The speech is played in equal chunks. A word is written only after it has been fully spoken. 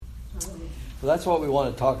Well, that's what we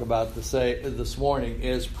want to talk about this morning,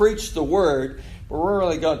 is preach the word. But we're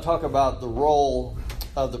really going to talk about the role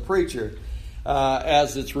of the preacher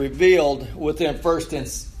as it's revealed within 1st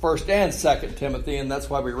and 2nd Timothy, and that's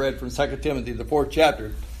why we read from 2 Timothy, the 4th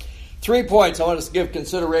chapter. 3 points I want us to give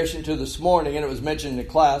consideration to this morning, and it was mentioned in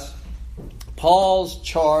class. Paul's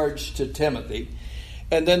charge to Timothy,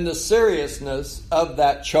 and then the seriousness of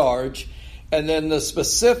that charge, and then the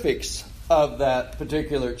specifics of that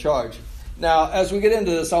particular charge. Now, as we get into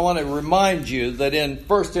this, I want to remind you that in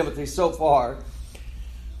 1 Timothy so far,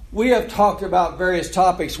 we have talked about various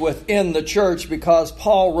topics within the church because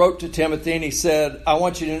Paul wrote to Timothy and he said, I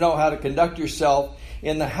want you to know how to conduct yourself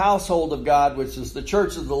in the household of God, which is the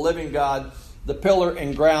church of the living God, the pillar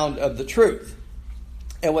and ground of the truth.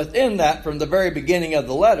 And within that, from the very beginning of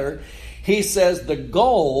the letter, he says the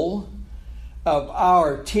goal of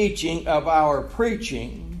our teaching, of our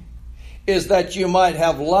preaching, is that you might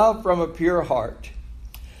have love from a pure heart,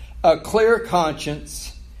 a clear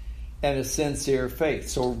conscience, and a sincere faith.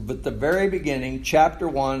 So at the very beginning, chapter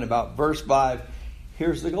 1, about verse 5,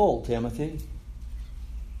 here's the goal, Timothy.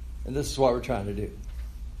 And this is what we're trying to do.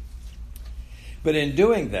 But in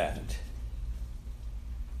doing that,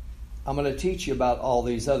 I'm going to teach you about all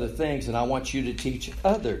these other things, and I want you to teach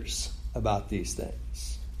others about these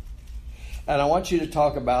things. And I want you to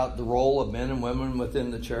talk about the role of men and women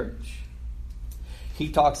within the church. He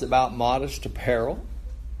talks about modest apparel.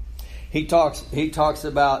 He talks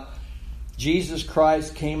about Jesus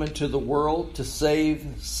Christ came into the world to save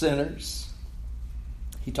sinners.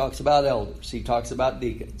 He talks about elders. He talks about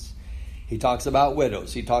deacons. He talks about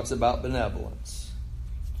widows. He talks about benevolence.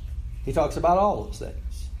 He talks about all those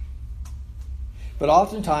things. But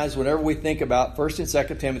oftentimes, whenever we think about 1 and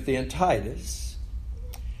 2 Timothy and Titus,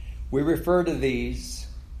 we refer to these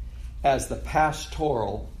as the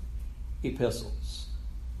pastoral epistles.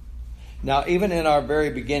 Now, even in our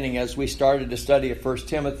very beginning, as we started to study at 1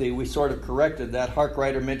 Timothy, we sort of corrected that.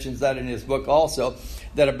 Harkrider mentions that in his book also,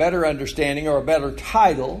 that a better understanding or a better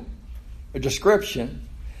title, a description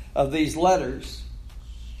of these letters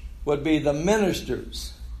would be the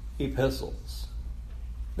minister's epistles.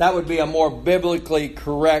 That would be a more biblically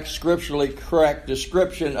correct, scripturally correct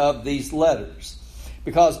description of these letters.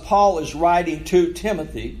 Because Paul is writing to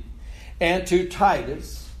Timothy and to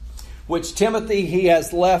Titus, which Timothy he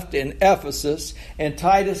has left in Ephesus, and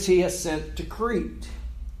Titus he has sent to Crete.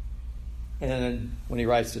 And when he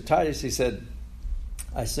writes to Titus, he said,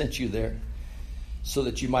 I sent you there so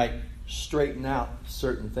that you might straighten out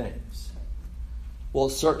certain things. Well,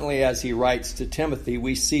 certainly as he writes to Timothy,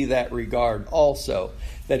 we see that regard also,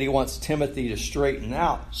 that he wants Timothy to straighten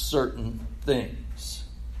out certain things.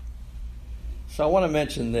 So I want to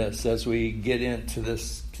mention this as we get into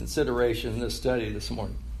this consideration, this study this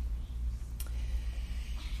morning.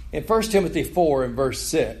 In 1 Timothy 4 and verse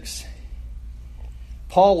 6,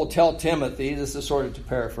 Paul will tell Timothy, this is sort of to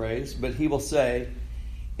paraphrase, but he will say,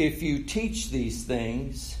 if you teach these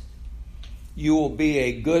things, you will be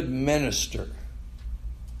a good minister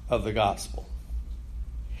of the gospel.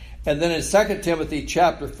 And then in 2 Timothy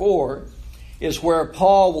chapter 4 is where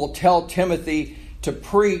Paul will tell Timothy to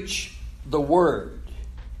preach the word.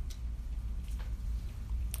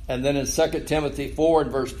 And then in 2 Timothy 4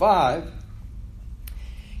 and verse 5,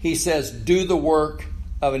 he says, do the work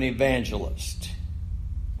of an evangelist.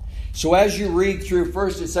 So as you read through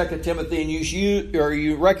 1 and 2 Timothy and you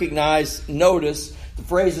notice the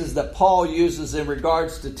phrases that Paul uses in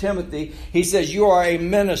regards to Timothy, he says you are a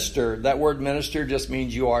minister. That word minister just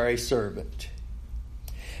means you are a servant.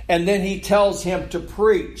 And then he tells him to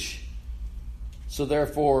preach. So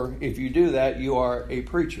therefore, if you do that, you are a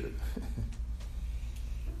preacher.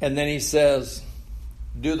 And then he says,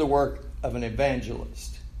 do the work of an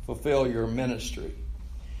evangelist. Fulfill your ministry.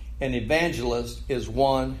 An evangelist is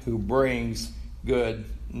one who brings good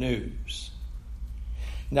news.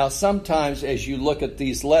 Now, sometimes as you look at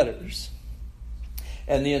these letters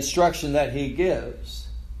and the instruction that he gives,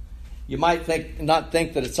 you might not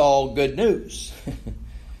think that it's all good news.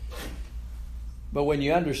 But when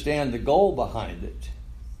you understand the goal behind it,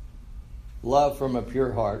 love from a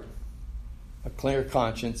pure heart, a clear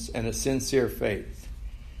conscience, and a sincere faith,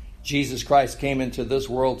 Jesus Christ came into this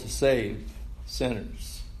world to save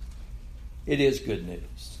sinners. It is good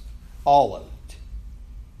news. All of it.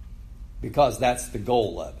 Because that's the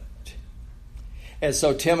goal of it. And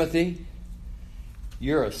so, Timothy,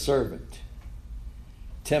 you're a servant.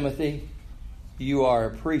 Timothy, you are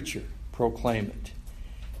a preacher. Proclaim it.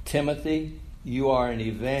 Timothy, you are an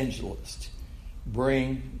evangelist.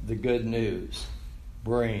 Bring the good news.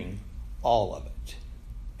 Bring all of it.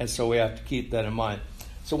 And so we have to keep that in mind.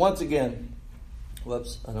 So once again,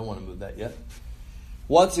 Whoops, I don't want to move that yet.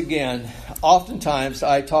 Once again, oftentimes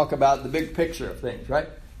I talk about the big picture of things, right?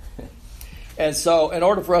 And so in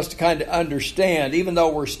order for us to kind of understand, even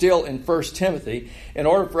though we're still in 1 Timothy, in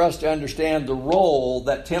order for us to understand the role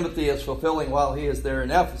that Timothy is fulfilling while he is there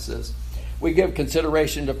in Ephesus, we give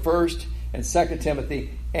consideration to 1 and 2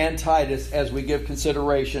 Timothy and Titus as we give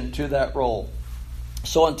consideration to that role.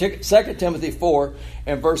 So in 2 Timothy 4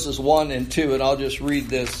 and verses 1 and 2, and I'll just read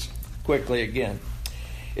this quickly again.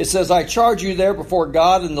 It says, I charge you there before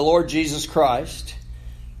God and the Lord Jesus Christ.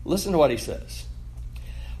 Listen to what he says.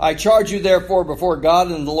 I charge you therefore before God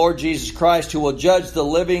and the Lord Jesus Christ, who will judge the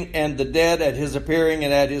living and the dead at his appearing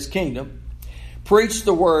and at his kingdom. Preach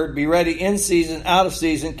the word, be ready in season, out of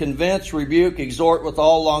season, convince, rebuke, exhort with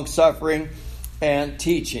all long-suffering and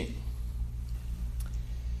teaching.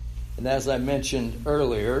 And as I mentioned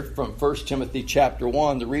earlier from 1 Timothy chapter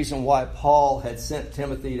 1, the reason why Paul had sent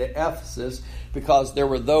Timothy to Ephesus, because there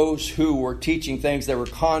were those who were teaching things that were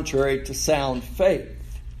contrary to sound faith.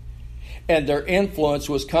 And their influence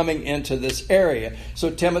was coming into this area. So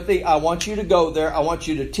Timothy, I want you to go there. I want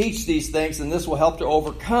you to teach these things, and this will help to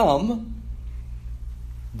overcome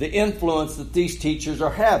the influence that these teachers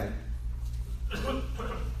are having.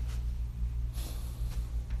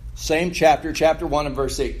 Same chapter 1 and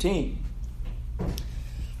verse 18.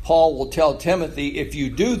 Paul will tell Timothy, if you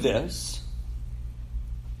do this,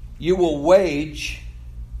 you will wage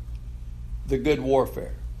the good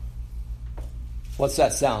warfare. What's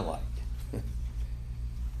that sound like?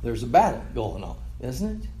 There's a battle going on,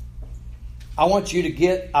 isn't it? I want you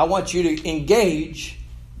to engage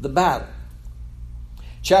the battle.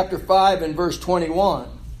 Chapter 5 and verse 21.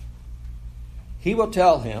 He will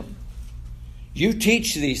tell him, you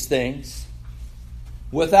teach these things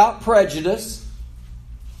without prejudice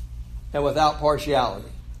and without partiality.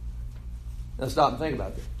 Now stop and think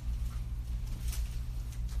about that.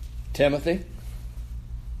 Timothy.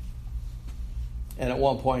 And at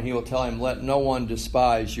one point he will tell him, let no one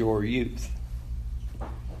despise your youth.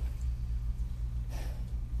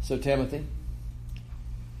 So Timothy,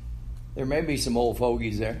 there may be some old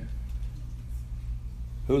fogies there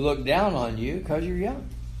who look down on you because you're young.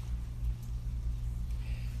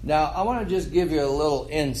 Now, I want to just give you a little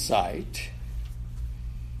insight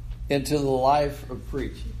into the life of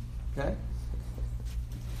preaching. Okay?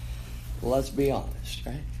 Let's be honest,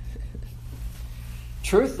 right?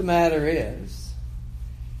 Truth of the matter is,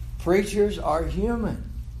 preachers are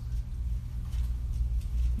human.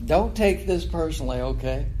 Don't take this personally,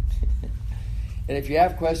 okay? And if you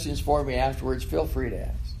have questions for me afterwards, feel free to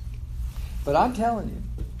ask. But I'm telling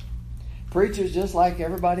you, preachers just like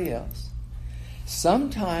everybody else.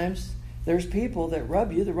 Sometimes there's people that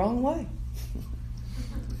rub you the wrong way.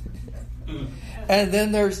 And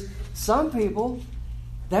then there's some people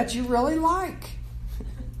that you really like.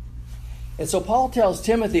 And so Paul tells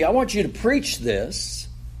Timothy, I want you to preach this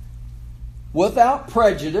without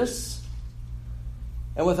prejudice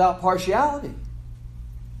and without partiality.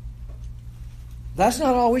 That's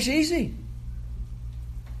not always easy.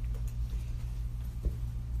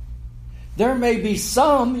 There may be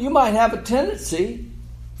some, you might have a tendency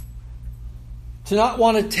to not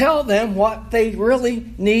want to tell them what they really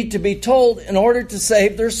need to be told in order to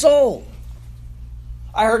save their soul.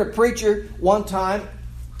 I heard a preacher one time,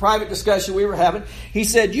 private discussion we were having, he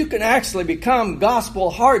said, you can actually become gospel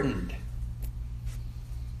hardened.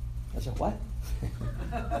 I said, what?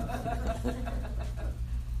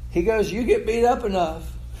 He goes, you get beat up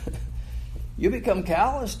enough, you become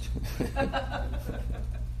calloused.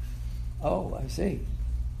 Oh, I see.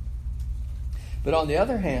 But on the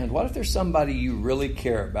other hand, what if there's somebody you really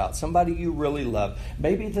care about, somebody you really love?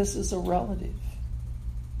 Maybe this is a relative.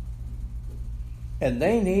 And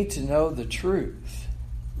they need to know the truth.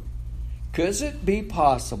 Could it be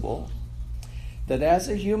possible that as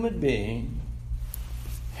a human being,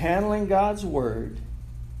 handling God's word,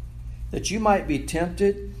 that you might be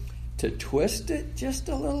tempted to twist it just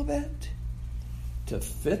a little bit to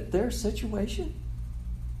fit their situation?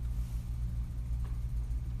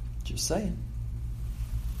 Just saying.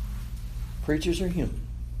 Preachers are human.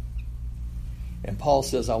 And Paul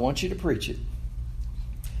says, I want you to preach it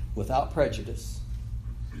without prejudice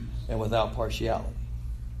and without partiality.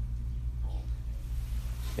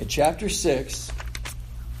 In chapter 6,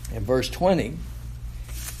 in verse 20,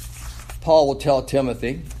 Paul will tell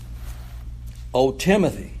Timothy, O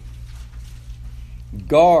Timothy,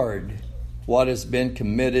 guard what has been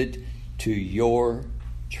committed to your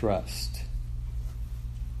trust.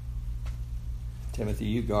 Timothy,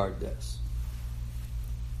 you guard this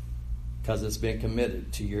because it's been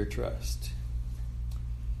committed to your trust.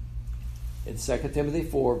 In 2 Timothy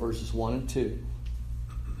 4, verses 1 and 2,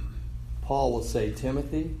 Paul will say,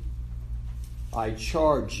 Timothy, I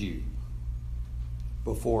charge you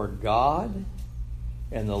before God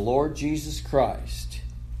and the Lord Jesus Christ,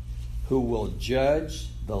 who will judge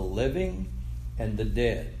the living and the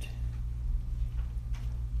dead.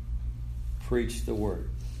 Preach the word.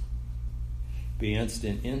 Be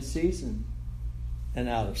instant in season and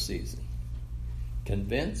out of season.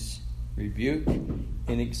 Convince, rebuke,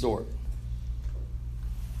 and exhort.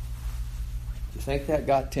 Do you think that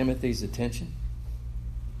got Timothy's attention?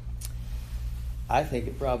 I think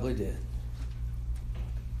it probably did.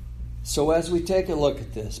 So as we take a look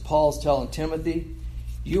at this, Paul's telling Timothy,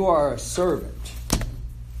 you are a servant.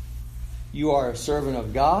 You are a servant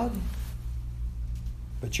of God,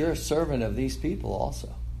 but you're a servant of these people also.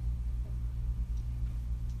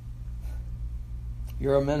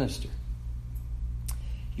 You're a minister.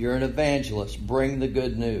 You're an evangelist. Bring the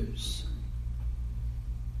good news.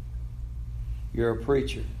 You're a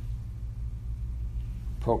preacher.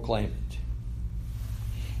 Proclaim it.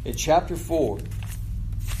 In chapter 4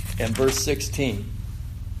 and verse 16,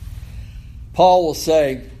 Paul will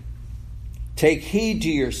say, take heed to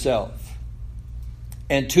yourself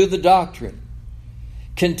and to the doctrine.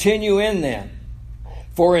 Continue in them.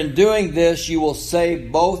 For in doing this you will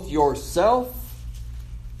save both yourself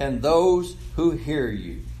and those who hear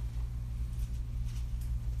you.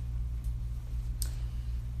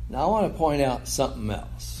 Now I want to point out something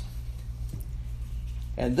else.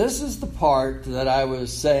 And this is the part that I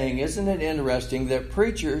was saying, isn't it interesting that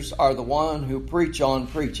preachers are the one who preach on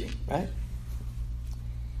preaching, right?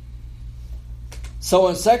 So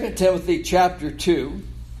in 2 Timothy chapter 2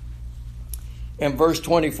 and verse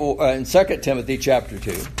 24, in 2 Timothy chapter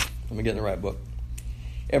 2, let me get in the right book.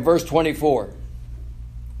 In verse 24,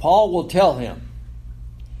 Paul will tell him,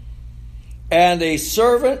 and a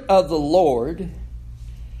servant of the Lord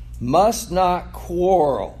must not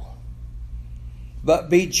quarrel,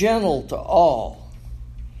 but be gentle to all,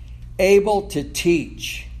 able to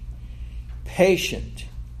teach, patient,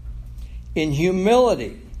 in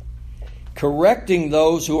humility, correcting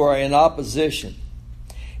those who are in opposition,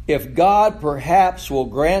 if God perhaps will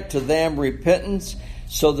grant to them repentance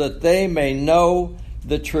so that they may know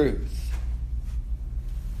the truth.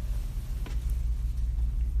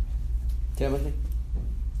 Timothy,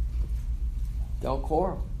 don't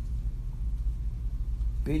quarrel.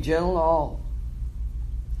 Be gentle to all,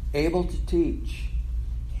 able to teach,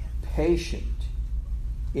 patient,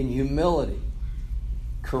 in humility,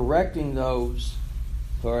 correcting those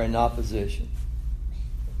who are in opposition.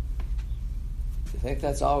 You think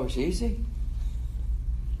that's always easy?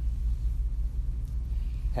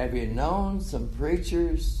 Have you known some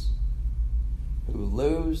preachers who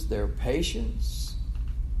lose their patience?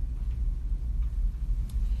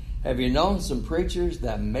 Have you known some preachers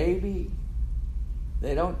that maybe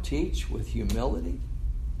they don't teach with humility?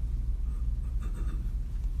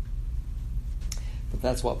 But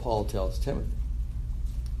that's what Paul tells Timothy.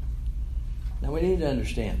 Now we need to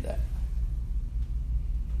understand that.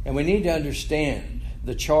 And we need to understand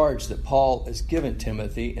the charge that Paul has given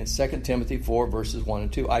Timothy in 2 Timothy 4 verses 1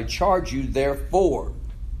 and 2. I charge you therefore.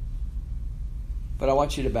 But I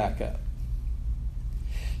want you to back up.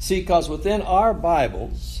 See, because within our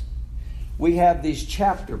Bibles, we have these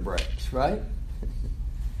chapter breaks, right?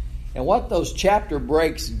 And what those chapter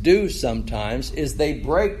breaks do sometimes is they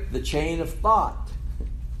break the chain of thought.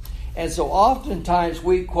 And so oftentimes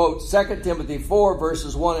we quote 2 Timothy 4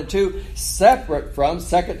 verses 1 and 2 separate from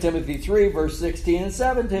 2 Timothy 3 verse 16 and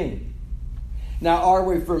 17. Now, are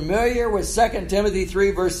we familiar with 2 Timothy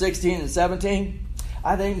 3 verse 16 and 17?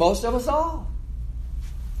 I think most of us are.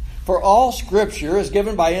 For all Scripture is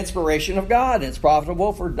given by inspiration of God, and it's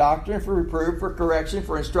profitable for doctrine, for reproof, for correction,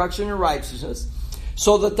 for instruction in righteousness,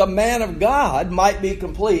 so that the man of God might be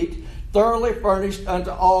complete, thoroughly furnished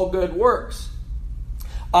unto all good works.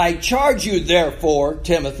 I charge you, therefore,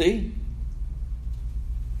 Timothy,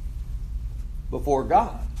 before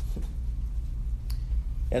God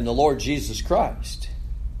and the Lord Jesus Christ,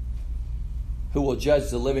 who will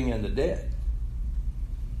judge the living and the dead.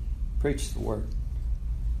 Preach the word.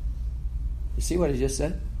 You see what he just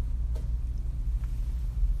said?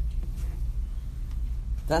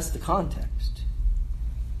 That's the context.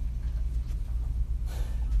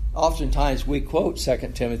 Oftentimes we quote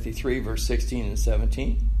 2 Timothy 3 verse 16 and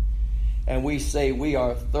 17, and we say we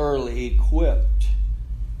are thoroughly equipped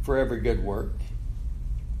for every good work.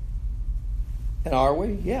 And are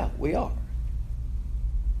we? Yeah, we are.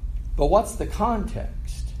 But what's the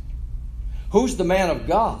context? Who's the man of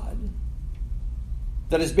God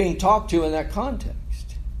that is being talked to in that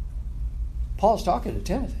context? Paul's talking to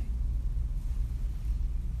Timothy.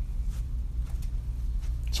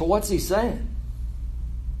 So what's he saying?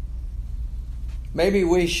 Maybe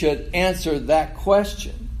we should answer that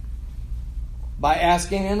question by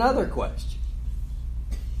asking another question.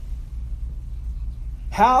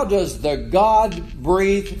 How does the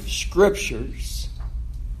God-breathed Scriptures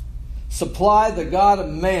supply the God of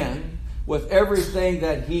man with everything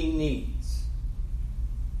that he needs?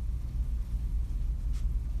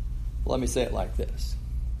 Let me say it like this.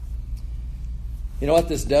 You know what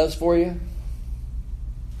this does for you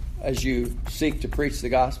as you seek to preach the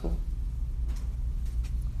gospel?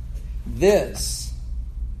 This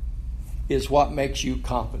is what makes you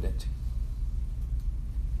competent,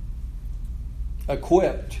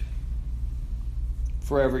 equipped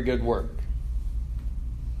for every good work.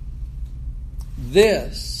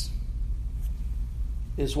 This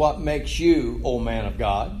is what makes you, O man of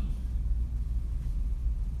God,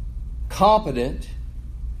 competent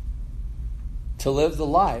to live the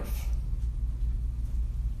life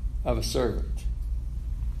of a servant,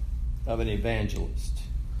 of an evangelist,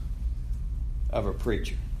 of a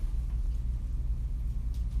preacher.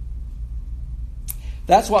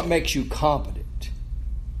 That's what makes you competent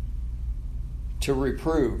to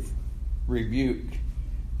reprove, rebuke,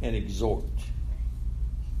 and exhort.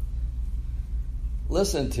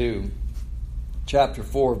 Listen to chapter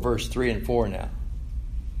 4, verse 3 and 4 now.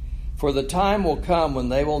 For the time will come when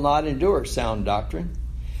they will not endure sound doctrine,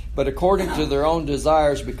 but according to their own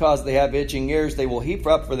desires, because they have itching ears, they will heap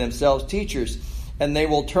up for themselves teachers, and they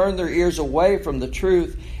will turn their ears away from the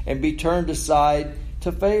truth and be turned aside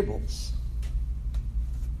to fables.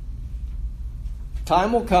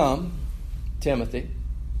 Time will come, Timothy,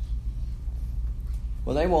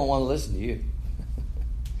 when they won't want to listen to you.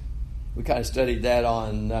 We kind of studied that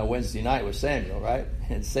on Wednesday night with Samuel, right?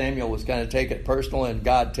 And Samuel was kind of taking it personal, and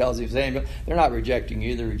God tells him, Samuel, they're not rejecting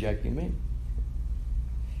you, they're rejecting me.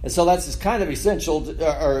 And so that's kind of essential,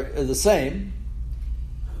 or the same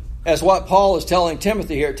as what Paul is telling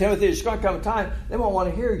Timothy here. Timothy, there's going to come a time they won't want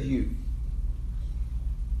to hear you.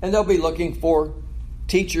 And they'll be looking for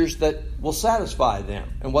teachers that will satisfy them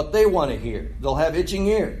and what they want to hear. They'll have itching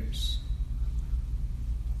ears.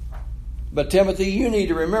 But Timothy, you need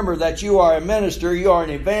to remember that you are a minister, you are an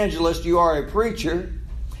evangelist, you are a preacher.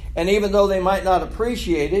 And even though they might not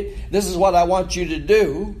appreciate it, this is what I want you to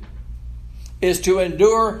do, is to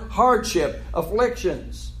endure hardship,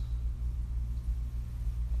 afflictions.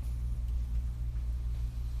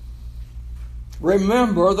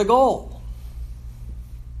 Remember the goal.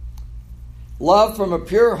 Love from a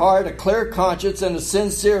pure heart, a clear conscience, and a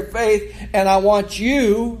sincere faith. And I want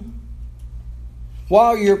you,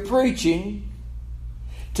 while you're preaching,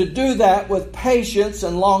 to do that with patience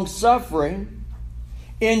and long suffering,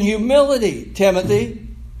 in humility, Timothy.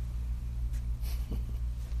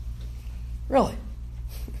 Really.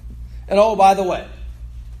 And oh, by the way,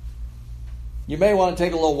 you may want to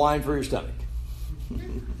take a little wine for your stomach.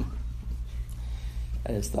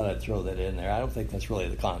 I just thought I'd throw that in there. I don't think that's really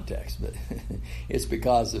the context, but it's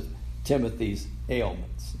because of Timothy's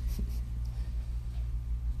ailments.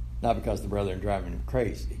 Not because the brethren are driving him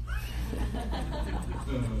crazy.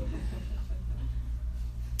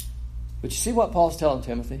 But you see what Paul's telling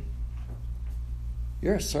Timothy?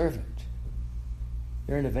 You're a servant.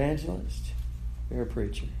 You're an evangelist. You're a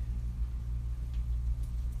preacher.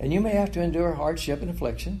 And you may have to endure hardship and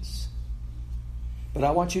afflictions. But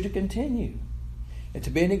I want you to continue and to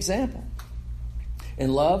be an example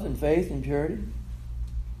in love and faith and purity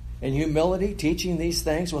and humility, teaching these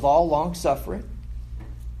things with all long suffering.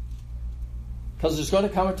 Because there's going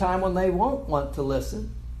to come a time when they won't want to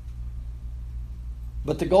listen.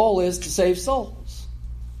 But the goal is to save souls.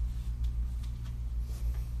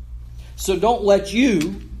 So don't let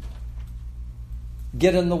you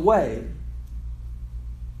get in the way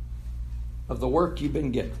of the work you've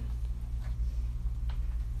been given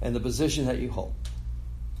and the position that you hold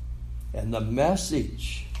and the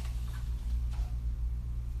message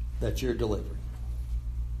that you're delivering.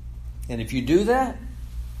 And if you do that,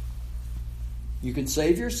 you can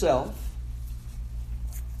save yourself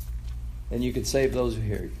and you can save those who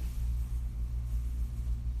hear you.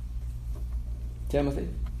 Timothy,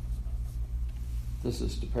 this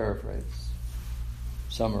is to paraphrase,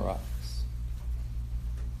 summarize.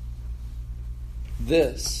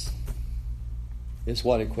 This is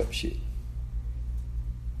what equips you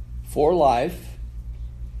for life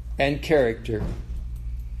and character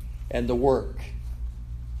and the work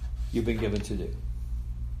you've been given to do.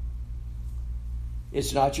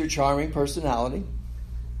 It's not your charming personality.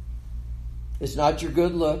 It's not your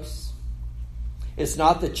good looks. It's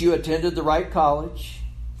not that you attended the right college.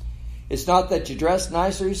 It's not that you dress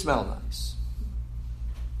nice or you smell nice.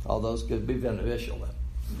 All those could be beneficial, though.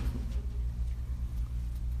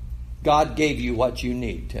 God gave you what you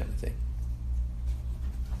need, Timothy.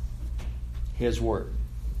 His Word.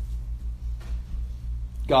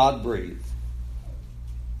 God breathed.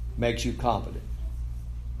 Makes you competent.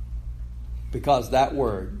 Because that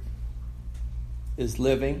Word is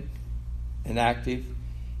living and active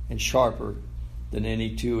and sharper than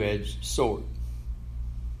any two-edged sword,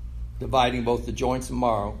 dividing both the joints and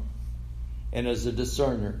marrow, and as a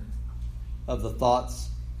discerner of the thoughts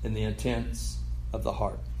and the intents of the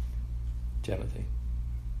heart. Timothy,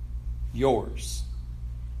 yours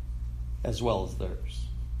as well as theirs.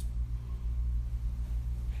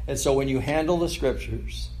 And so when you handle the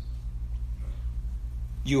Scriptures,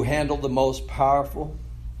 you handle the most powerful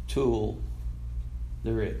tool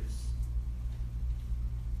there is.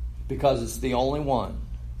 Because it's the only one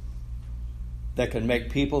that can make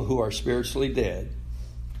people who are spiritually dead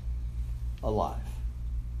alive.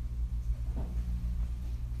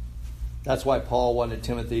 That's why Paul wanted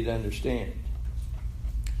Timothy to understand.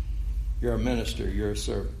 You're a minister, you're a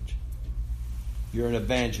servant. You're an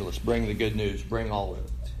evangelist, bring the good news, bring all of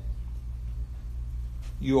it.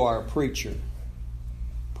 You are a preacher,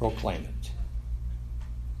 proclaim it.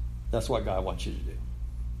 That's what God wants you to do.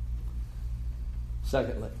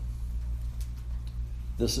 Secondly,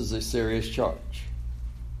 this is a serious charge.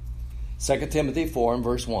 2 Timothy 4 and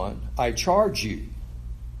verse 1, I charge you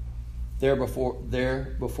there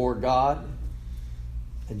before God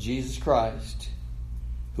and Jesus Christ,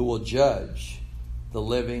 who will judge the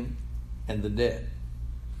living and the dead.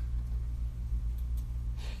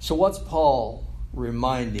 So what's Paul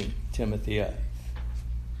reminding Timothy of?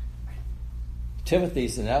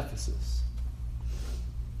 Timothy's in Ephesus.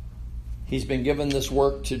 He's been given this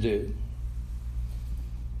work to do.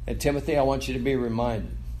 And Timothy, I want you to be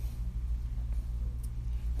reminded,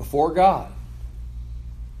 before God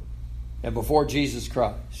and before Jesus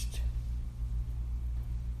Christ,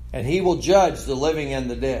 and He will judge the living and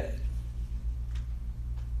the dead.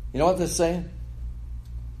 You know what that's saying?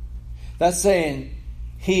 That's saying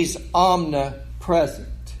He's omnipresent.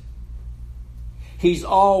 He's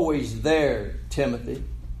always there, Timothy.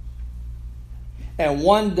 And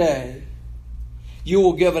one day, you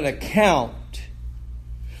will give an account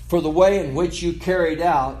for the way in which you carried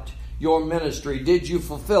out your ministry. Did you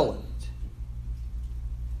fulfill it?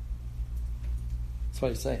 That's what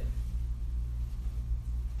he's saying.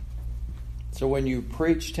 So when you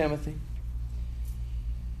preach, Timothy,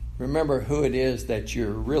 remember who it is that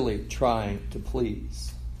you're really trying to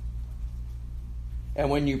please. And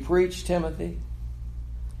when you preach, Timothy,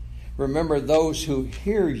 remember those who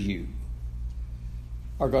hear you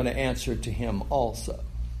are going to answer to Him also.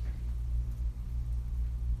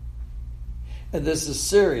 And this is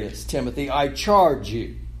serious, Timothy. I charge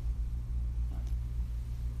you.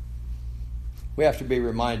 We have to be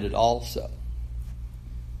reminded also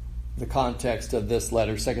the context of this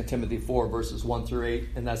letter, 2 Timothy 4, verses 1 through 8.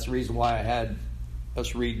 And that's the reason why I had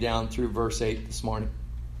us read down through verse 8 this morning.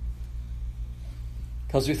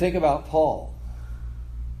 Because we think about Paul,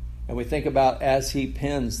 and we think about as he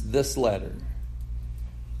pens this letter,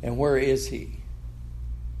 and where is he?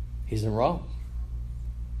 He's in Rome.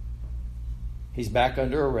 He's back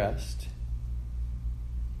under arrest.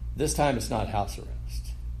 This time it's not house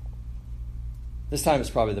arrest. This time it's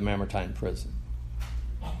probably the Mamertine prison.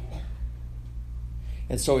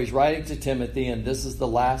 And so he's writing to Timothy, and this is the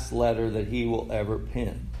last letter that he will ever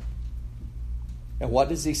pen. And what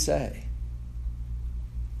does he say?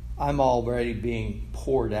 I'm already being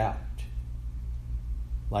poured out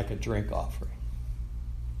like a drink offering.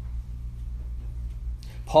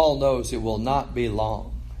 Paul knows it will not be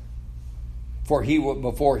long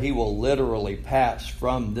before he will literally pass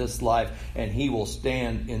from this life, and he will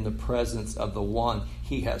stand in the presence of the one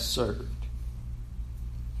he has served.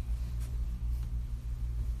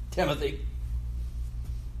 Timothy,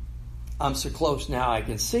 I'm so close now I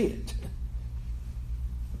can see it.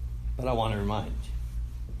 But I want to remind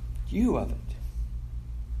you of it.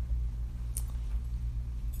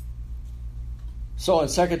 So in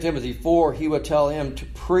 2 Timothy 4, he would tell him to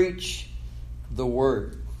preach the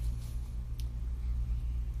word.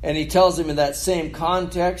 And he tells him in that same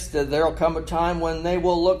context that there will come a time when they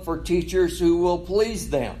will look for teachers who will please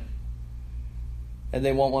them. And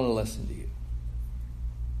they won't want to listen to you.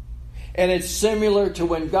 And it's similar to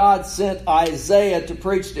when God sent Isaiah to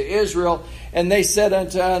preach to Israel. And they said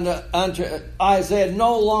unto Isaiah,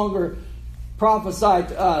 no longer prophesy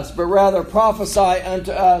to us, but rather prophesy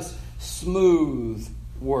unto us smooth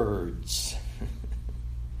words.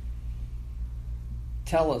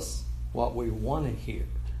 Tell us what we want to hear.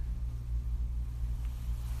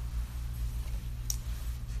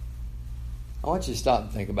 I want you to stop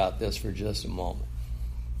and think about this for just a moment.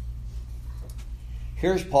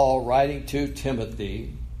 Here's Paul writing to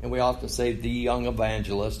Timothy, and we often say the young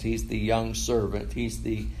evangelist. He's the young servant. He's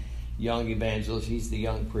the young evangelist. He's the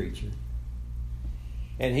young preacher.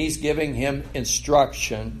 And he's giving him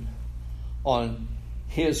instruction on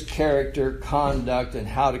his character, conduct, and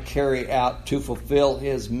how to carry out to fulfill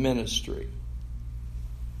his ministry.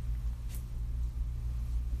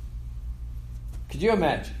 Could you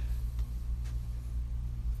imagine?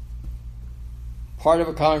 Part of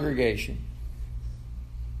a congregation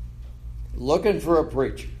looking for a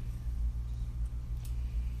preacher,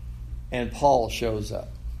 and Paul shows up.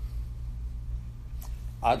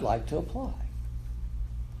 I'd like to apply.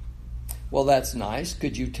 Well, that's nice.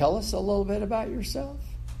 Could you tell us a little bit about yourself?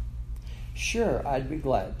 Sure, I'd be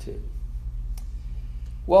glad to.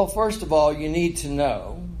 Well, first of all, you need to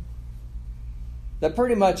know that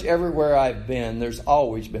pretty much everywhere I've been, there's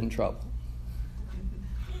always been trouble.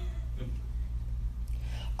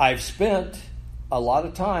 I've spent a lot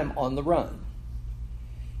of time on the run.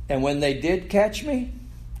 And when they did catch me,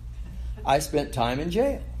 I spent time in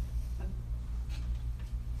jail.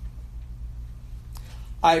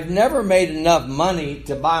 I've never made enough money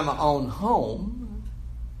to buy my own home.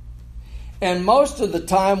 And most of the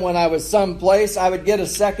time when I was someplace, I would get a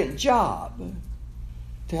second job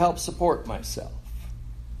to help support myself.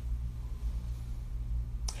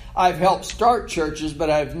 I've helped start churches, but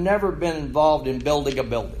I've never been involved in building a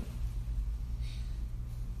building.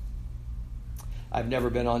 I've never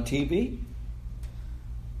been on TV.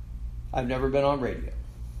 I've never been on radio.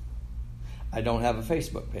 I don't have a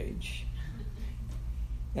Facebook page.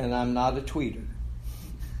 And I'm not a tweeter.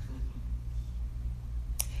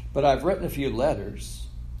 But I've written a few letters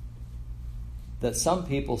that some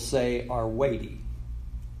people say are weighty.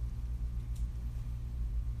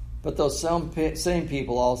 But those same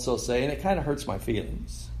people also say, and it kind of hurts my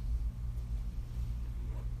feelings,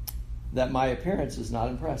 that my appearance is not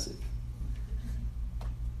impressive.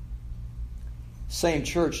 Same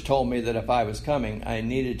church told me that if I was coming, I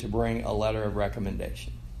needed to bring a letter of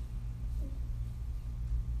recommendation.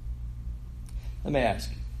 Let me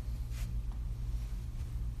ask you,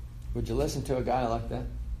 would you listen to a guy like that?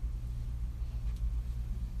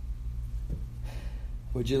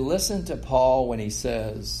 Would you listen to Paul when he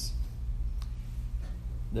says,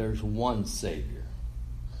 there's one Savior,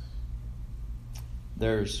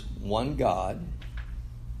 there's one God,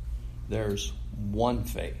 there's one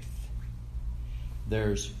faith,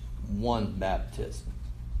 there's one baptism.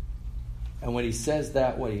 And when he says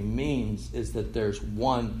that, what he means is that there's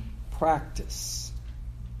one practice.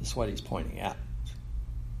 That's what he's pointing out.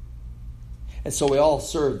 And so we all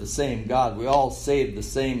serve the same God. We all save the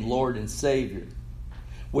same Lord and Savior.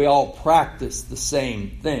 We all practice the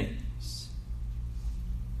same things.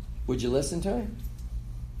 Would you listen to him?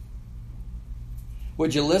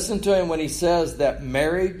 Would you listen to him when he says that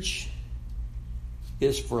marriage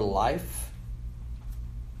is for life?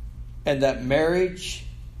 And that marriage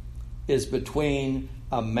is between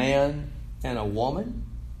a man and a woman?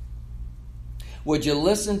 Would you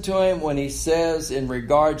listen to him when he says in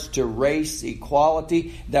regards to race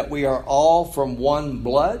equality that we are all from one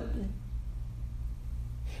blood?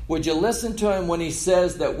 Would you listen to him when he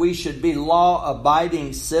says that we should be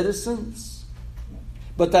law-abiding citizens,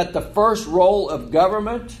 but that the first role of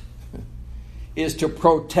government is to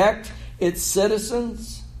protect its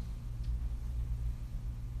citizens?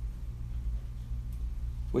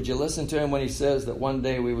 Would you listen to him when he says that one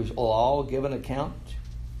day we will all give an account?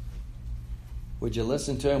 Would you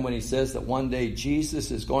listen to him when he says that one day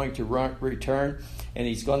Jesus is going to return and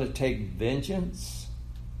he's going to take vengeance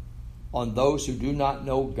on those who do not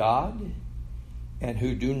know God and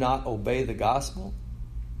who do not obey the gospel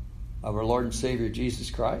of our Lord and Savior Jesus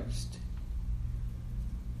Christ?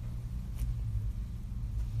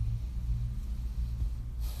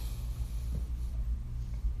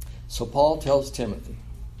 So Paul tells Timothy,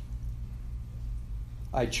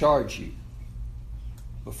 I charge you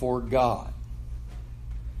before God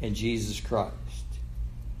and Jesus Christ,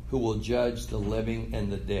 who will judge the living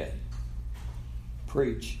and the dead.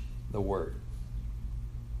 Preach the word.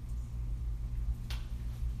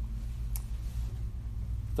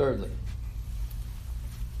 Thirdly,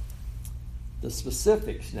 the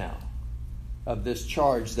specifics now of this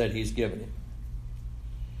charge that he's given him.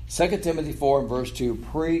 2 Timothy 4 and verse 2,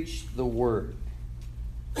 preach the word.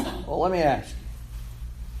 Well, let me ask you,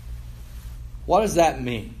 what does that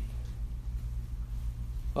mean?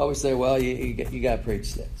 Well, we say, well, you got to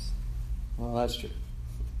preach this. Well, that's true.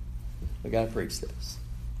 We got to preach this.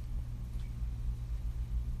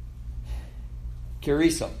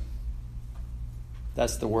 Keriso.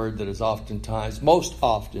 That's the word that is oftentimes, most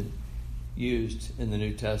often, used in the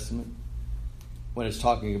New Testament. when it's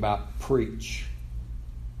talking about preach,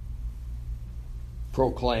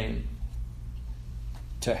 proclaim,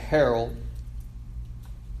 to herald.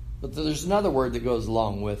 But there's another word that goes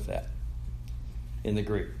along with that in the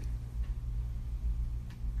Greek.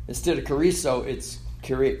 Instead of chariso, it's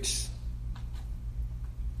kyrix.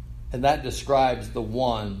 And that describes the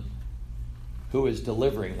one who is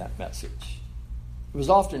delivering that message. It was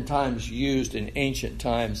oftentimes used in ancient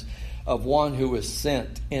times of one who was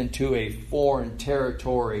sent into a foreign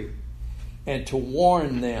territory and to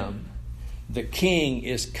warn them the king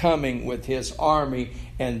is coming with his army,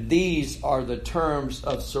 and these are the terms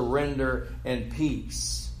of surrender and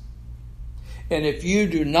peace. And if you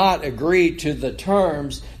do not agree to the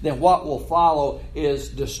terms, then what will follow is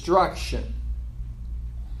destruction.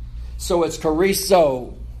 So it's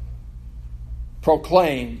chariso,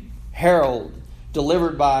 proclaim, herald,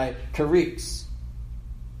 delivered by kyrix.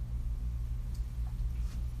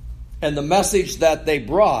 And the message that they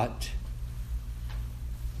brought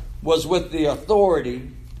was with the authority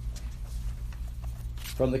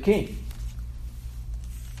from the king.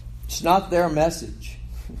 It's not their message.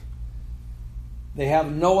 They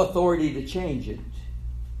have no authority to change it.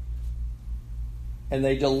 And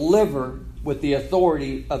they deliver with the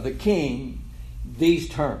authority of the king these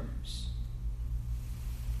terms.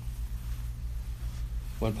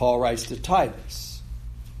 When Paul writes to Titus,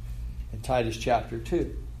 in Titus chapter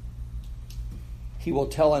 2, he will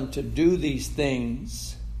tell him to do these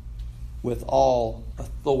things with all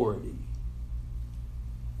authority.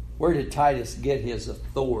 Where did Titus get his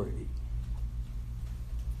authority?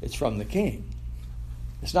 It's from the king.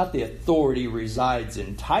 It's not the authority resides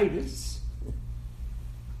in Titus.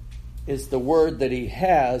 It's the word that he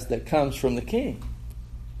has that comes from the king.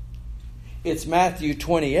 It's Matthew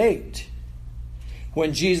 28,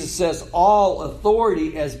 when Jesus says, all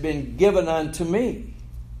authority has been given unto me.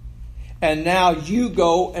 And now you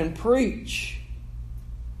go and preach.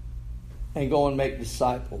 And go and make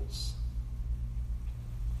disciples.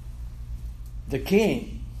 The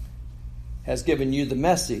king has given you the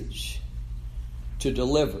message to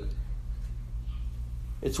deliver.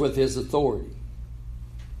 It's with his authority.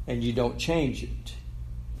 And you don't change it.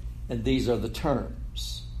 And these are the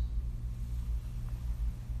terms.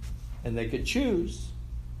 And they could choose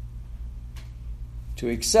to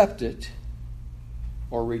accept it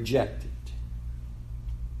or reject it.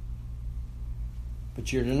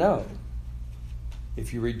 But you're to know,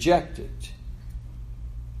 if you reject it,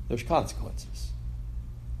 there's consequences.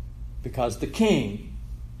 Because the king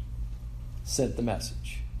sent the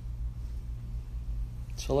message.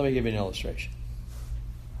 So let me give you an illustration.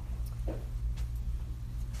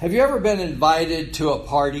 Have you ever been invited to a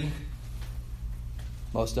party?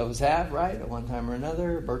 Most of us have, right? At one time or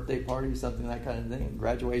another, a birthday party, something that kind of thing,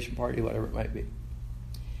 graduation party, whatever it might be.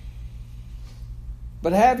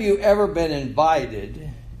 But have you ever been invited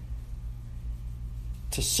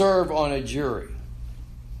to serve on a jury?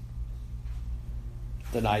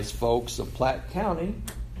 The nice folks of Platte County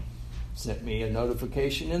sent me a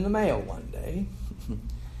notification in the mail one day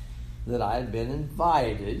that I had been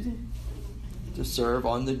invited to serve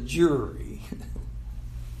on the jury.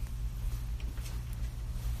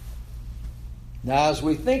 Now, as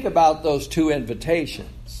we think about those two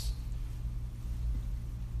invitations,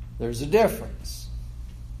 there's a difference.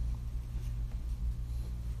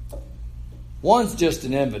 One's just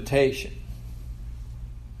an invitation.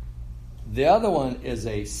 The other one is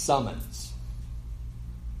a summons.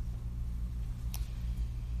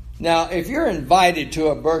 Now, if you're invited to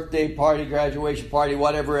a birthday party, graduation party,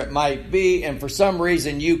 whatever it might be, and for some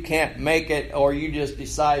reason you can't make it or you just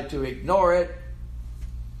decide to ignore it,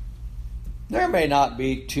 there may not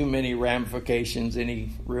be too many ramifications,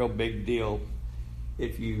 any real big deal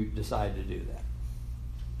if you decide to do that.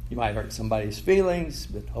 You might hurt somebody's feelings,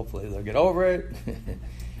 but hopefully they'll get over it.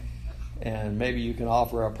 And maybe you can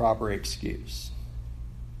offer a proper excuse.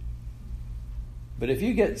 But if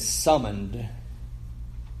you get summoned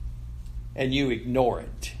and you ignore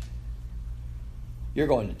it, you're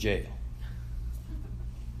going to jail.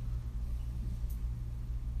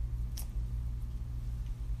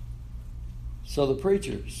 So the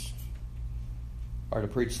preachers are to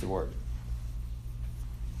preach the word.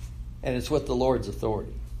 And it's with the Lord's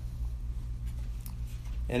authority.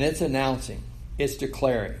 And it's announcing, it's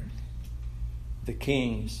declaring the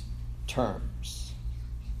king's terms.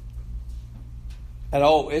 And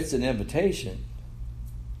it's an invitation,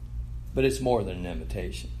 but it's more than an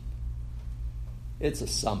invitation. It's a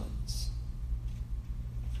summons.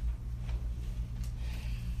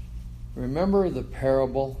 Remember the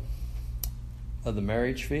parable of the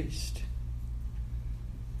marriage feast?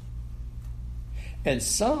 And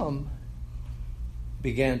some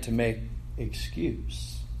began to make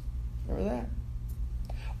excuse. Remember that?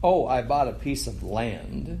 Oh, I bought a piece of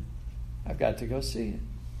land. I've got to go see it.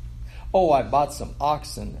 Oh, I bought some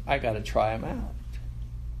oxen. I got to try them out.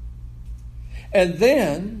 And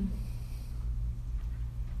then,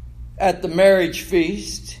 at the marriage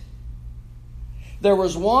feast, there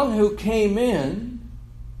was one who came in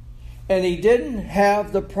and he didn't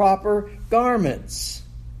have the proper garments.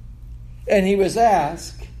 And he was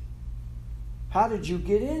asked, how did you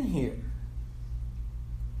get in here?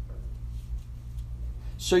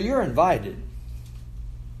 So you're invited.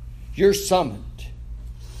 You're summoned.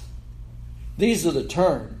 These are the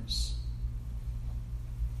terms.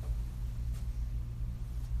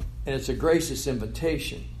 And it's a gracious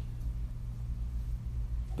invitation.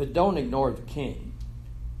 But don't ignore the king.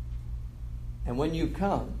 And when you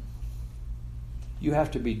come, you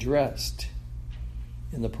have to be dressed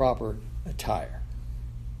in the proper attire.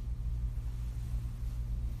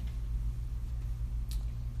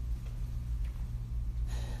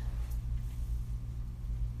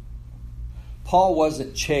 Paul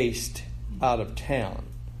wasn't chased out of town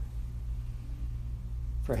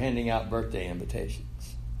for handing out birthday invitations.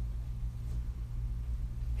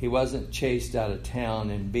 He wasn't chased out of town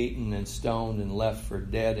and beaten and stoned and left for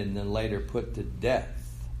dead and then later put to death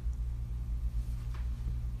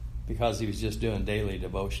because he was just doing daily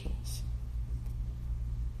devotionals.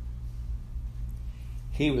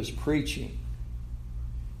 He was preaching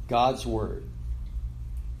God's word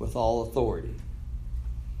with all authority,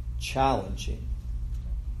 challenging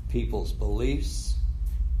people's beliefs,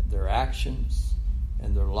 their actions,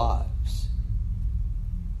 and their lives,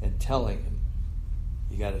 and telling them,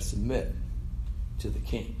 you got to submit to the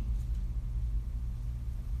king.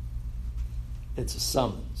 It's a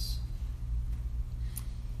summons.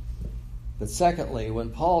 But secondly, when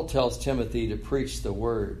Paul tells Timothy to preach the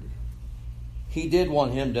word, he did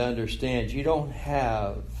want him to understand you don't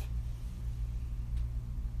have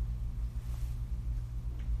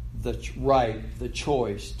the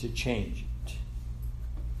choice to change it.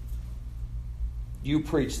 You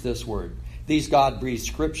preach this word. These God-breathed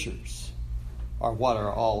scriptures are what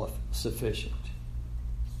are all sufficient.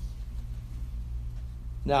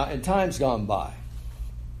 Now, in times gone by,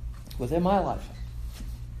 within my lifetime,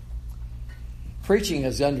 preaching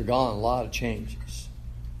has undergone a lot of changes.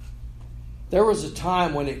 There was a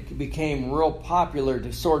time when it became real popular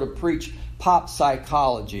to sort of preach pop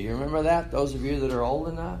psychology. You remember that? Those of you that are old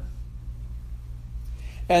enough?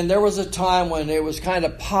 And there was a time when it was kind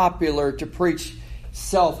of popular to preach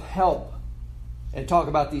self-help and talk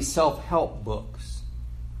about these self-help books.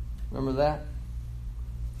 Remember that?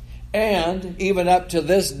 And even up to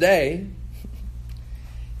this day,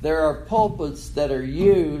 there are pulpits that are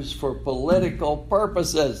used for political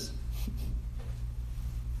purposes.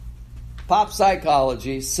 Pop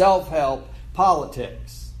psychology, self-help,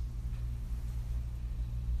 politics.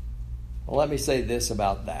 Well, let me say this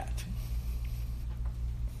about that.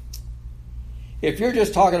 If you're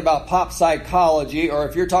just talking about pop psychology, or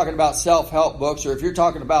if you're talking about self-help books, or if you're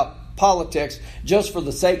talking about politics just for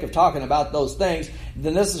the sake of talking about those things,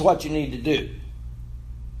 then this is what you need to do.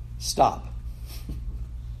 Stop.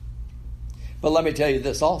 But let me tell you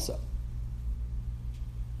this also.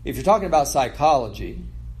 If you're talking about psychology,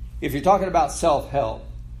 if you're talking about self-help,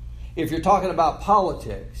 if you're talking about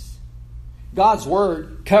politics, God's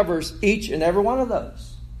Word covers each and every one of those.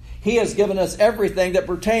 He has given us everything that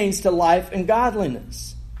pertains to life and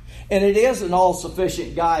godliness. And it is an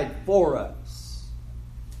all-sufficient guide for us.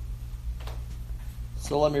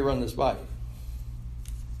 So let me run this by you.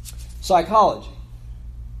 Psychology.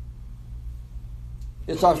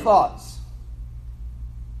 It's our thoughts.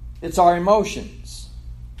 It's our emotions.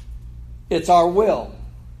 It's our will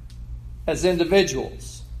as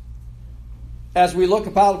individuals. As we look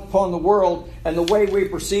upon the world and the way we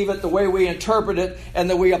perceive it, the way we interpret it, and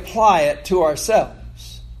that we apply it to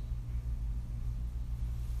ourselves.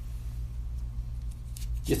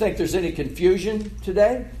 Do you think there's any confusion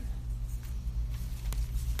today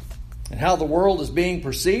in how the world is being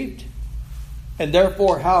perceived, and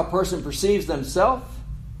therefore how a person perceives themselves?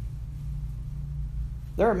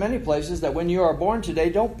 There are many places that when you are born today,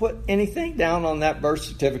 don't put anything down on that birth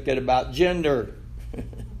certificate about gender.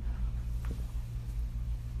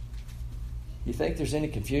 You think there's any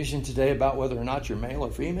confusion today about whether or not you're male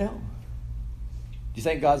or female? Do you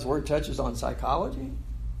think God's Word touches on psychology?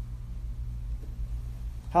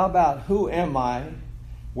 How about who am I?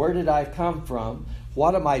 Where did I come from?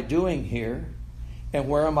 What am I doing here? And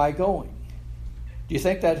where am I going? Do you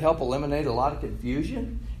think that'd help eliminate a lot of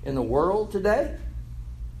confusion in the world today?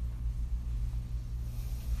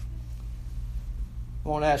 I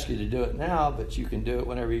won't ask you to do it now, but you can do it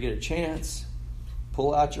whenever you get a chance.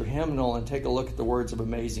 Pull out your hymnal and take a look at the words of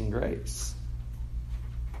Amazing Grace.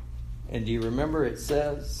 And do you remember it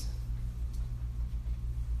says,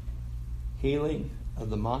 healing of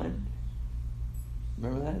the mind?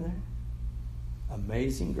 Remember that in there?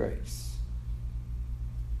 Amazing grace.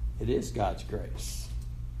 It is God's grace.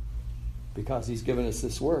 Because He's given us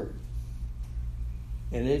this word.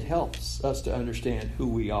 And it helps us to understand who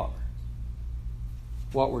we are,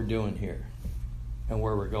 what we're doing here, and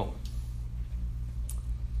where we're going.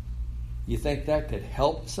 You think that could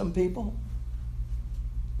help some people?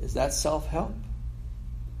 Is that self-help?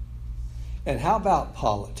 And how about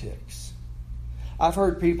politics? I've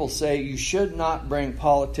heard people say you should not bring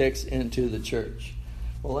politics into the church.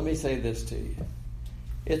 Well, let me say this to you.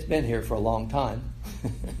 It's been here for a long time.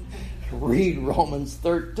 Read Romans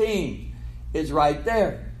 13. It's right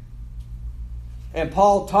there. And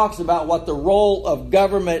Paul talks about what the role of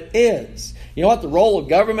government is. You know what the role of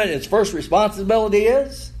government, its first responsibility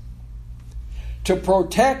is? To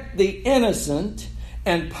protect the innocent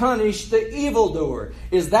and punish the evildoer.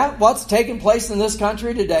 Is that what's taking place in this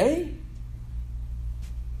country today?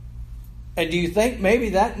 And do you think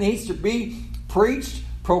maybe that needs to be preached,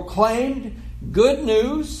 proclaimed, good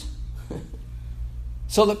news,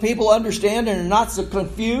 so that people understand and are not so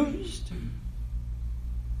confused?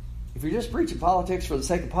 If you're just preaching politics for the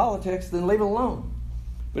sake of politics, then leave it alone.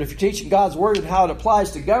 But if you're teaching God's Word and how it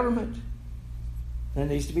applies to government, then it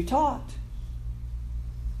needs to be taught.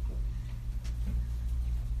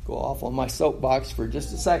 Go off on my soapbox for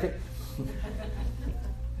just a second.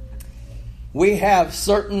 We have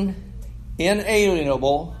certain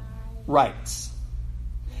inalienable rights.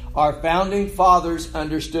 Our founding fathers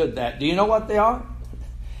understood that. Do you know what they are?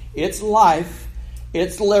 It's life,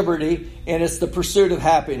 it's liberty, and it's the pursuit of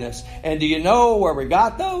happiness. And do you know where we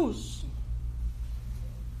got those?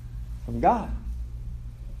 From God.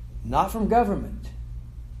 Not from government.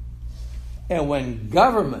 And when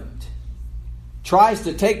government tries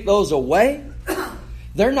to take those away,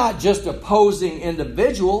 they're not just opposing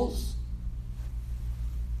individuals.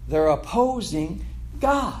 They're opposing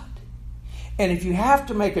God. And if you have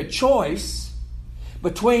to make a choice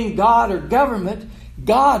between God or government,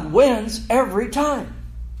 God wins every time.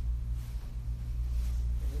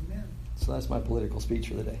 Amen. So that's my political speech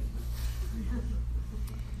for the day.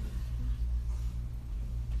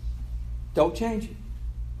 Don't change it.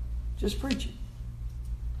 Just preach it.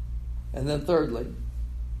 And then thirdly,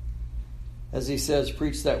 as he says,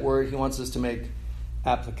 preach that word, he wants us to make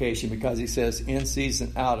application, because he says, in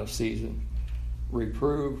season, out of season,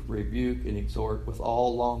 reprove, rebuke, and exhort with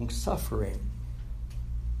all long suffering.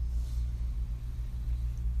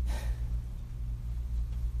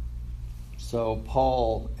 So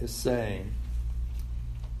Paul is saying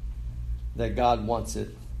that God wants it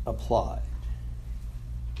applied.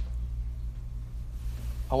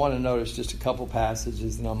 I want to notice just a couple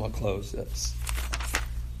passages, and I'm going to close this.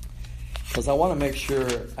 Because I want to make sure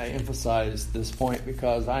I emphasize this point,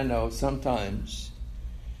 because I know sometimes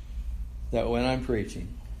that when I'm preaching,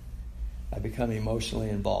 I become emotionally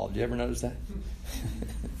involved. You ever notice that?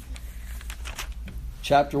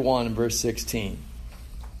 Chapter 1 and verse 16.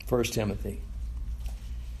 1 Timothy.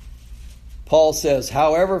 Paul says,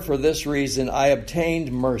 however, for this reason I obtained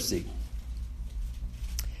mercy,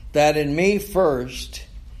 that in me first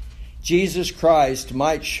Jesus Christ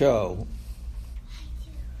might show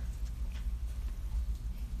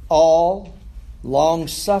all long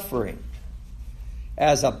suffering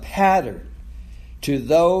as a pattern to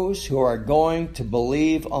those who are going to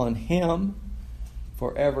believe on him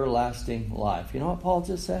for everlasting life. You know what Paul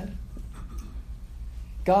just said?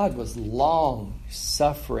 God was long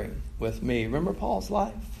suffering with me. Remember Paul's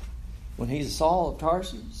life? When he's Saul of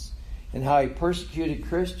Tarsus, and how he persecuted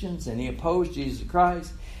Christians and he opposed Jesus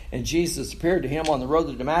Christ. And Jesus appeared to him on the road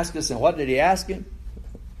to Damascus, and what did he ask him?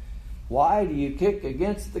 Why do you kick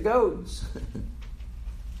against the goads?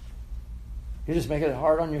 You're just making it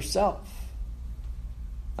hard on yourself.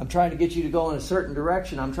 I'm trying to get you to go in a certain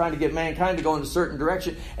direction. I'm trying to get mankind to go in a certain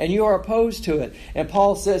direction, and you are opposed to it. And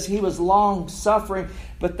Paul says he was long suffering,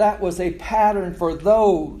 but that was a pattern for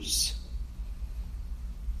those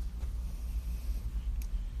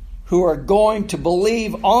who are going to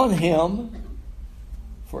believe on him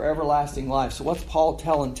for everlasting life. So what's Paul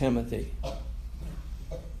telling Timothy?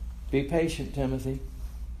 Be patient, Timothy.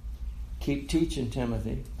 Keep teaching,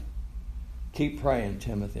 Timothy. Keep praying,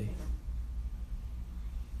 Timothy.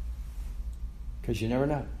 Because you never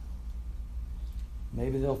know.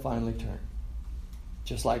 Maybe they'll finally turn.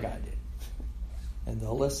 Just like I did. And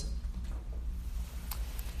they'll listen.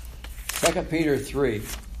 2 Peter 3.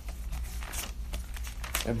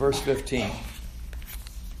 and verse 15.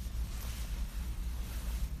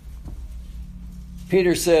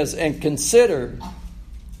 Peter says, "And consider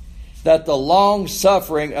that the long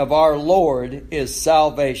suffering of our Lord is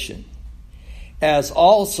salvation, as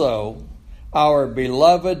also our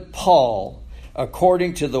beloved Paul,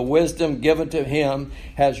 according to the wisdom given to him,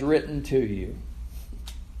 has written to you."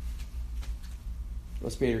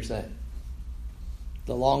 What's Peter saying?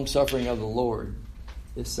 The long suffering of the Lord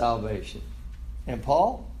is salvation. And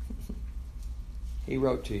Paul, he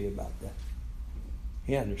wrote to you about that.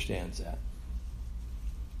 He understands that.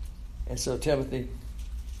 And so, Timothy,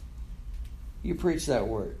 you preach that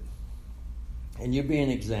word. And you be an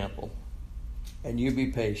example. And you be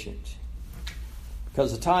patient.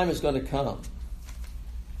 Because the time is going to come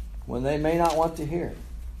when they may not want to hear it.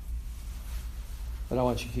 But I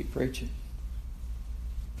want you to keep preaching.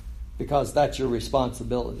 Because that's your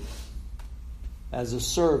responsibility. As a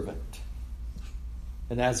servant.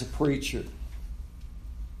 And as a preacher.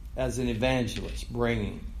 As an evangelist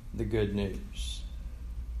bringing the good news.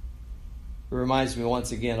 It reminds me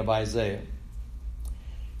once again of Isaiah.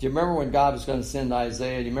 Do you remember when God was going to send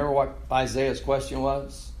Isaiah? Do you remember what Isaiah's question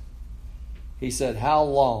was? He said, "How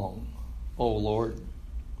long, O Lord?"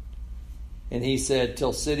 And he said,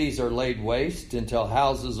 "Till cities are laid waste, until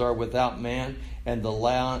houses are without man, and the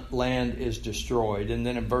land is destroyed." And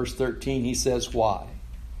then in verse 13 he says, why?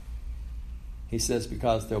 He says,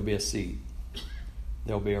 because there'll be a seed.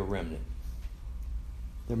 There'll be a remnant.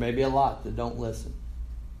 There may be a lot that don't listen.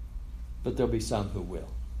 But there'll be some who will.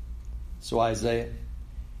 So Isaiah,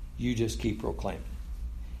 you just keep proclaiming.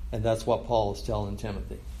 And that's what Paul is telling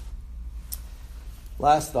Timothy.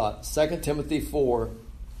 Last thought, 2 Timothy 4.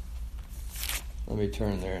 Let me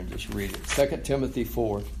turn there and just read it. 2 Timothy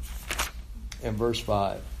 4 and verse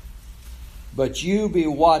 5. "But you be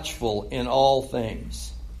watchful in all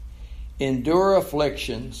things. Endure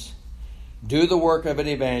afflictions. Do the work of an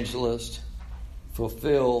evangelist.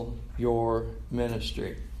 Fulfill your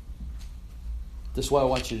ministry." This is what I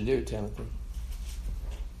want you to do, Timothy.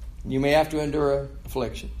 You may have to endure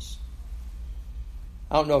afflictions.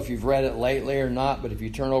 I don't know if you've read it lately or not, but if you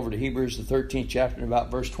turn over to Hebrews, the 13th chapter, and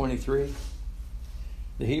about verse 23,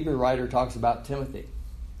 the Hebrew writer talks about Timothy.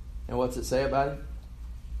 And what's it say about him?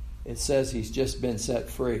 It says he's just been set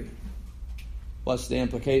free. What's the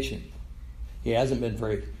implication? He hasn't been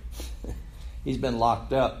free. He's been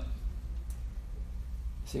locked up.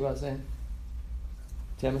 See what I'm saying?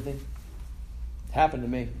 Timothy? It happened to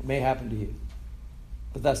me. It may happen to you.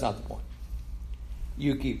 But that's not the point.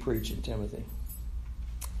 You keep preaching, Timothy.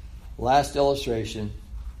 Last illustration.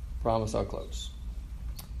 Promise I'll close.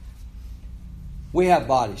 We have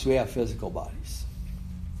bodies. We have physical bodies.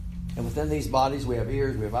 And within these bodies we have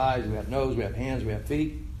ears, we have eyes, we have nose, we have hands, we have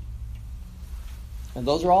feet. And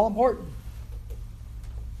those are all important.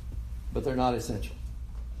 But they're not essential.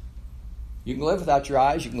 You can live without your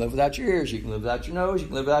eyes, you can live without your ears, you can live without your nose, you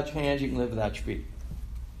can live without your hands, you can live without your feet.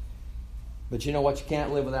 But you know what you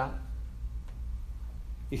can't live without?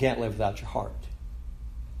 You can't live without your heart.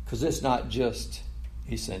 Because it's not just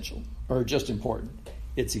essential, or just important.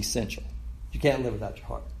 It's essential. You can't live without your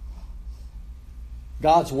heart.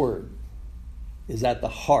 God's Word is at the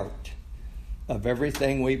heart of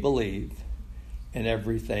everything we believe and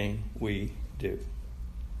everything we do.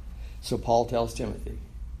 So Paul tells Timothy,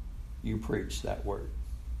 you preach that Word.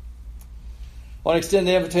 I want to extend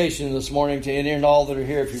the invitation this morning to any and all that are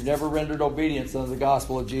here. If you've never rendered obedience unto the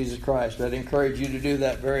gospel of Jesus Christ, I'd encourage you to do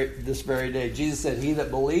that this very day. Jesus said, "He that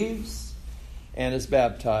believes and is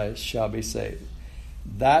baptized shall be saved."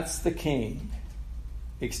 That's the King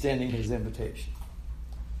extending his invitation.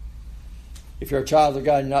 If you're a child of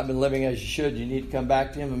God and you've not been living as you should, you need to come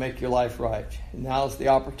back to Him and make your life right. And now is the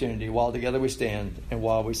opportunity while together we stand and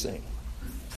while we sing.